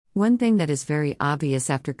One thing that is very obvious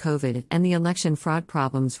after COVID and the election fraud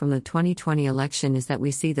problems from the 2020 election is that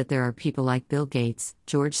we see that there are people like Bill Gates,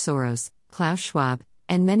 George Soros, Klaus Schwab,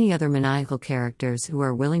 and many other maniacal characters who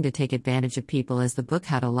are willing to take advantage of people, as the book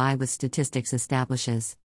How to Lie with Statistics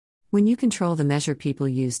establishes. When you control the measure people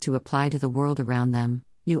use to apply to the world around them,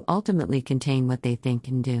 you ultimately contain what they think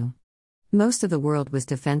and do. Most of the world was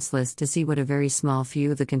defenseless to see what a very small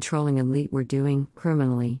few of the controlling elite were doing,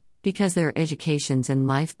 criminally, because their educations and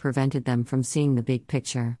life prevented them from seeing the big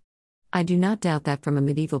picture. I do not doubt that from a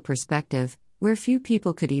medieval perspective, where few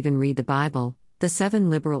people could even read the Bible, the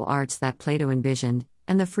 7 liberal arts that Plato envisioned,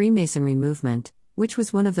 and the Freemasonry movement, which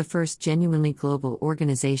was one of the first genuinely global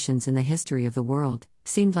organizations in the history of the world,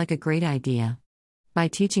 seemed like a great idea. By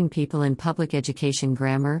teaching people in public education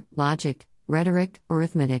grammar, logic, rhetoric,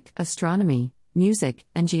 arithmetic, astronomy, music,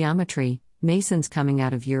 and geometry, Masons coming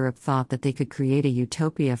out of Europe thought that they could create a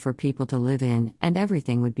utopia for people to live in, and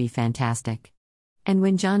everything would be fantastic. And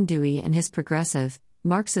when John Dewey and his progressive,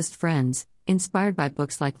 Marxist friends, inspired by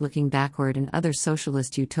books like Looking Backward and other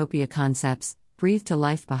socialist utopia concepts, breathed to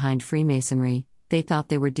life behind Freemasonry, they thought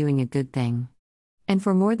they were doing a good thing. And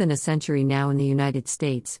for more than a century now in the United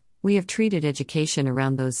States, we have treated education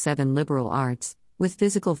around those 7 liberal arts, with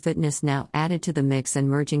physical fitness now added to the mix and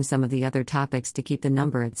merging some of the other topics to keep the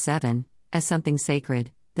number at 7, as something sacred,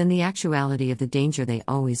 than the actuality of the danger they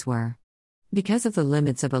always were. Because of the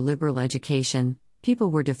limits of a liberal education, people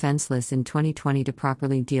were defenseless in 2020 to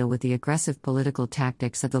properly deal with the aggressive political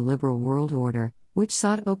tactics of the liberal world order, which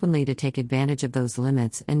sought openly to take advantage of those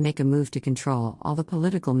limits and make a move to control all the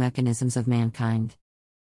political mechanisms of mankind.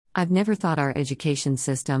 I've never thought our education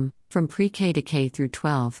system, from pre-K to K through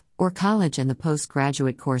 12, or college and the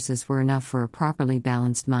postgraduate courses were enough for a properly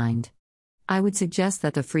balanced mind. I would suggest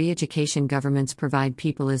that the free education governments provide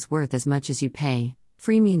people is worth as much as you pay.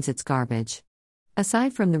 Free means it's garbage.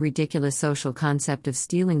 Aside from the ridiculous social concept of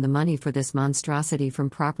stealing the money for this monstrosity from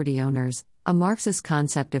property owners, a Marxist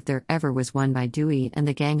concept if there ever was one by Dewey and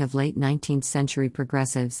the gang of late 19th century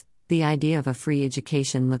progressives, the idea of a free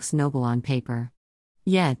education looks noble on paper.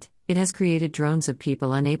 Yet, it has created drones of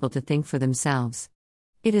people unable to think for themselves.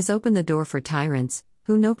 It has opened the door for tyrants,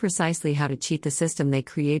 who know precisely how to cheat the system they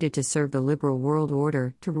created to serve the liberal world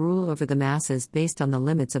order, to rule over the masses based on the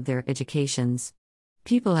limits of their educations.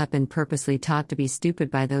 People have been purposely taught to be stupid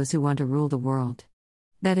by those who want to rule the world.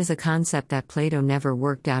 That is a concept that Plato never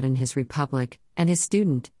worked out in his Republic, and his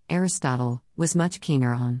student, Aristotle, was much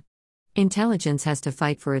keener on. Intelligence has to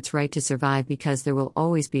fight for its right to survive because there will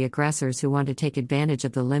always be aggressors who want to take advantage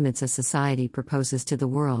of the limits a society proposes to the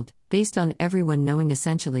world, based on everyone knowing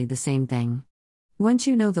essentially the same thing. Once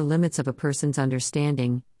you know the limits of a person's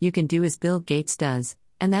understanding, you can do as Bill Gates does,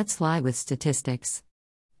 and that's lie with statistics.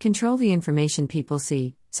 Control the information people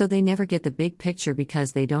see, so they never get the big picture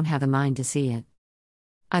because they don't have a mind to see it.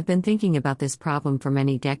 I've been thinking about this problem for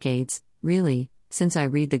many decades, really, since I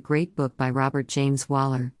read the great book by Robert James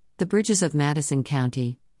Waller, The Bridges of Madison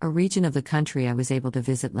County, a region of the country I was able to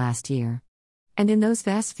visit last year. And in those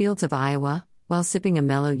vast fields of Iowa, while sipping a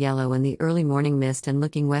mellow yellow in the early morning mist and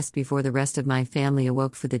looking west before the rest of my family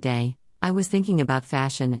awoke for the day, I was thinking about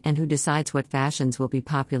fashion and who decides what fashions will be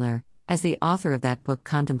popular, as the author of that book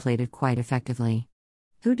contemplated quite effectively.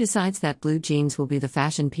 Who decides that blue jeans will be the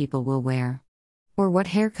fashion people will wear? Or what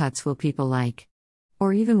haircuts will people like?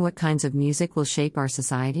 Or even what kinds of music will shape our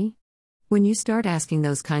society? When you start asking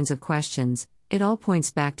those kinds of questions, it all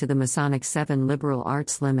points back to the Masonic 7 liberal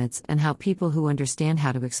arts limits and how people who understand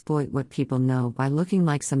how to exploit what people know by looking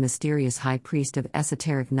like some mysterious high priest of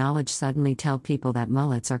esoteric knowledge suddenly tell people that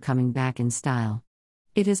mullets are coming back in style.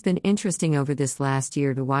 It has been interesting over this last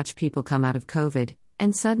year to watch people come out of COVID,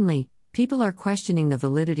 and suddenly, people are questioning the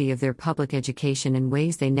validity of their public education in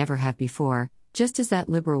ways they never have before, just as that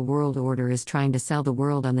liberal world order is trying to sell the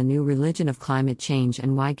world on the new religion of climate change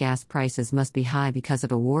and why gas prices must be high because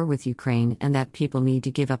of a war with Ukraine and that people need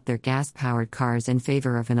to give up their gas-powered cars in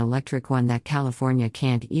favor of an electric one that California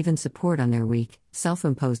can't even support on their weak,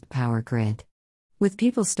 self-imposed power grid. With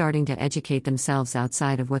people starting to educate themselves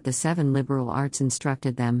outside of what the 7 liberal arts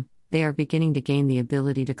instructed them, they are beginning to gain the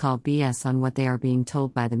ability to call BS on what they are being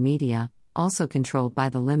told by the media, also controlled by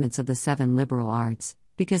the limits of the 7 liberal arts,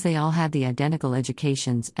 because they all had the identical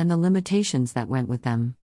educations and the limitations that went with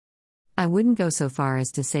them. I wouldn't go so far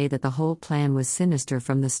as to say that the whole plan was sinister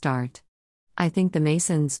from the start. I think the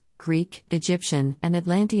Masons, Greek, Egyptian, and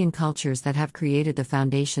Atlantean cultures that have created the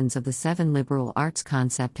foundations of the 7 liberal arts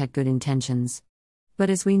concept had good intentions. But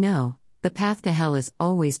as we know, the path to hell is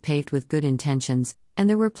always paved with good intentions, and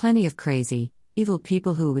there were plenty of crazy, evil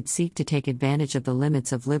people who would seek to take advantage of the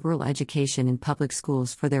limits of liberal education in public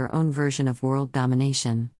schools for their own version of world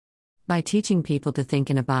domination. By teaching people to think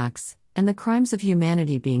in a box, and the crimes of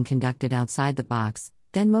humanity being conducted outside the box,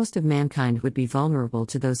 then most of mankind would be vulnerable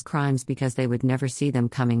to those crimes because they would never see them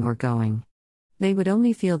coming or going. They would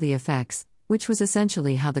only feel the effects, which was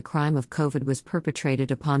essentially how the crime of COVID was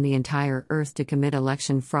perpetrated upon the entire earth to commit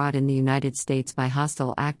election fraud in the United States by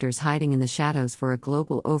hostile actors hiding in the shadows for a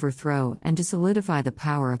global overthrow and to solidify the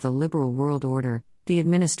power of the liberal world order, the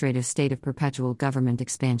administrative state of perpetual government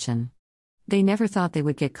expansion. They never thought they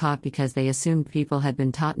would get caught because they assumed people had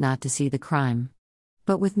been taught not to see the crime.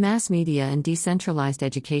 But with mass media and decentralized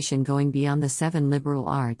education going beyond the 7 liberal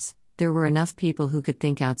arts, there were enough people who could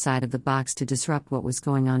think outside of the box to disrupt what was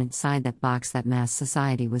going on inside that box that mass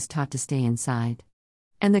society was taught to stay inside.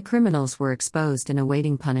 And the criminals were exposed and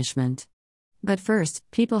awaiting punishment. But first,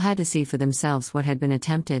 people had to see for themselves what had been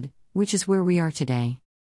attempted, which is where we are today.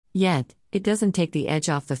 Yet, it doesn't take the edge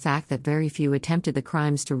off the fact that very few attempted the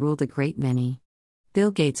crimes to rule the great many. Bill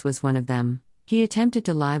Gates was one of them. He attempted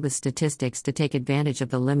to lie with statistics to take advantage of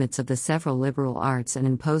the limits of the several liberal arts and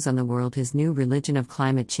impose on the world his new religion of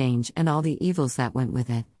climate change and all the evils that went with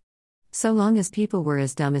it. So long as people were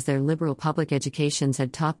as dumb as their liberal public educations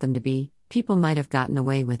had taught them to be, people might have gotten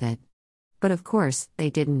away with it. But of course, they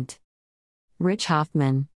didn't. Rich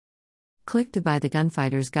Hoffman. Click to buy the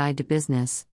Gunfighter's Guide to Business.